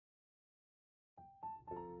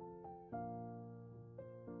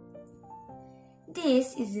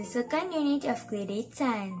This is the second unit of Grade 8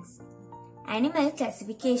 Science, Animal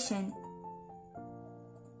Classification.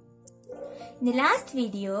 In the last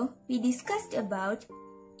video, we discussed about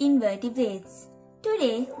invertebrates.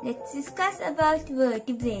 Today, let's discuss about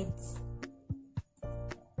vertebrates.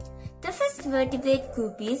 The first vertebrate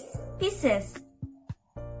group is Pisces.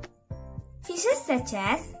 Fishes such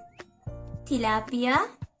as tilapia,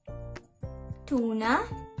 tuna,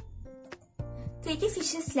 pretty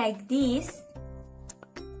fishes like these,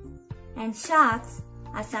 and sharks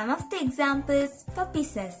are some of the examples for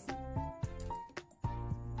Pisces.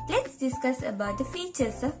 Let's discuss about the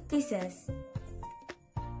features of Pisces.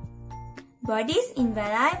 Body is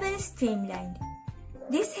invariably streamlined.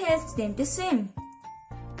 This helps them to swim.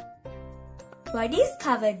 Body is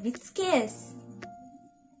covered with scales.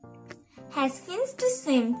 Has fins to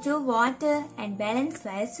swim through water and balance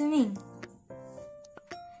while swimming.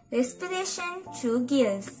 Respiration through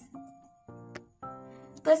gills.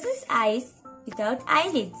 Possess eyes without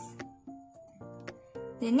eyelids.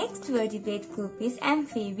 The next vertebrate group is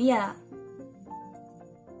Amphibia.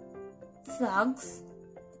 Frogs,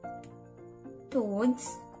 toads,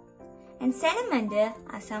 and salamander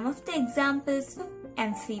are some of the examples of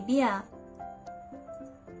Amphibia.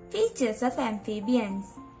 Features of amphibians: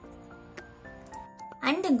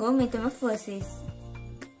 undergo metamorphosis.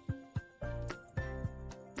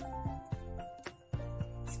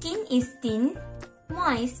 Skin is thin,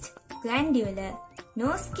 moist, glandular,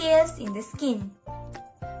 no scales in the skin.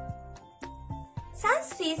 Some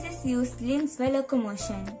species use limbs for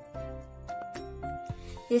locomotion.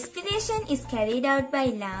 Respiration is carried out by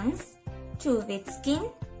lungs, through wet skin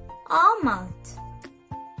or mouth.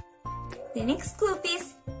 The next group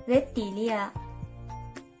is Reptilia.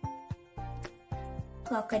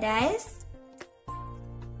 Crocodiles,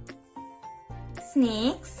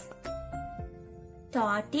 snakes,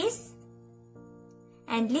 tortoise,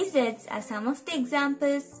 and lizards are some of the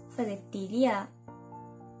examples for Reptilia.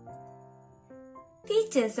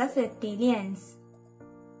 Features of reptilians: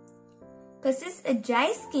 possess a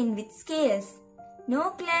dry skin with scales.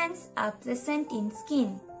 No glands are present in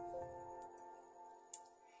skin.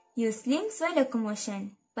 Use limbs for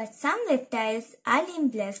locomotion, but some reptiles are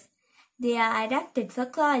limbless. They are adapted for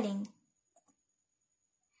crawling.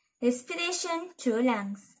 Respiration through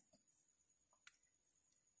lungs.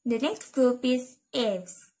 The next group is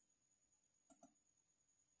AVES.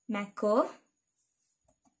 Mako,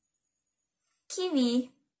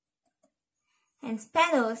 kiwi, and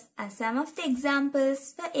sparrows are some of the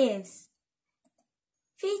examples for AVES.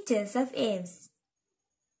 Features of AVES: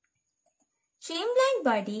 streamlined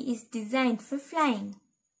body is designed for flying.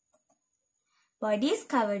 Body is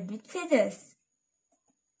covered with feathers.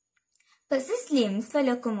 Possess limbs for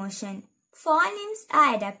locomotion. Forelimbs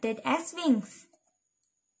are adapted as wings.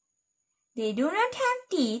 They do not have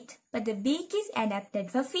teeth, but the beak is adapted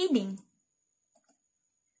for feeding.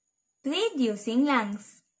 Breathe using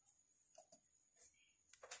lungs.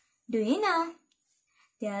 Do you know?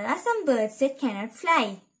 There are some birds that cannot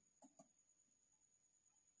fly.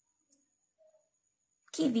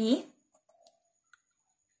 Kiwi,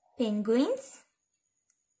 penguins,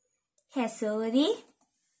 hasori,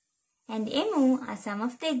 and emu are some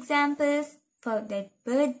of the examples for that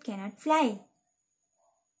bird cannot fly.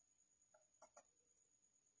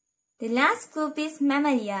 The last group is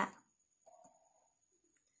Mammalia.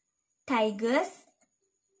 Tigers,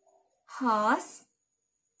 horse,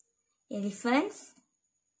 elephants,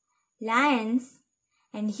 lions,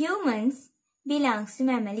 and humans belongs to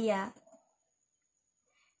Mammalia.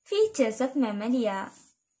 Features of Mammalia: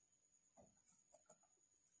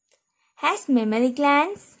 has mammary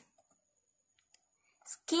glands.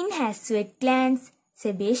 Skin has sweat glands,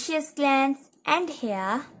 sebaceous glands, and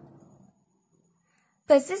hair.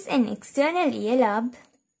 Possess an external ear lobe.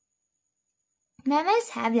 Mammals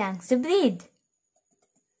have lungs to breathe.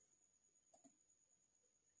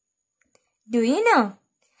 Do you know?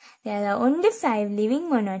 There are only 5 living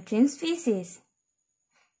monotreme species: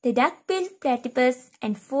 the duck-billed platypus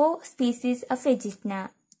and 4 species of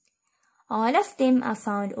Echidna. All of them are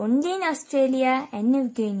found only in Australia and New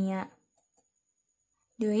Guinea.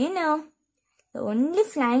 Do you know? The only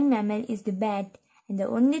flying mammal is the bat, and the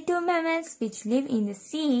only 2 mammals which live in the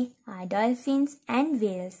sea are dolphins and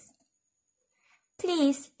whales.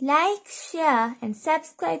 Please like, share, and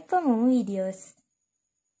subscribe for more videos.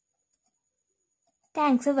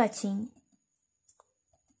 Thanks for watching.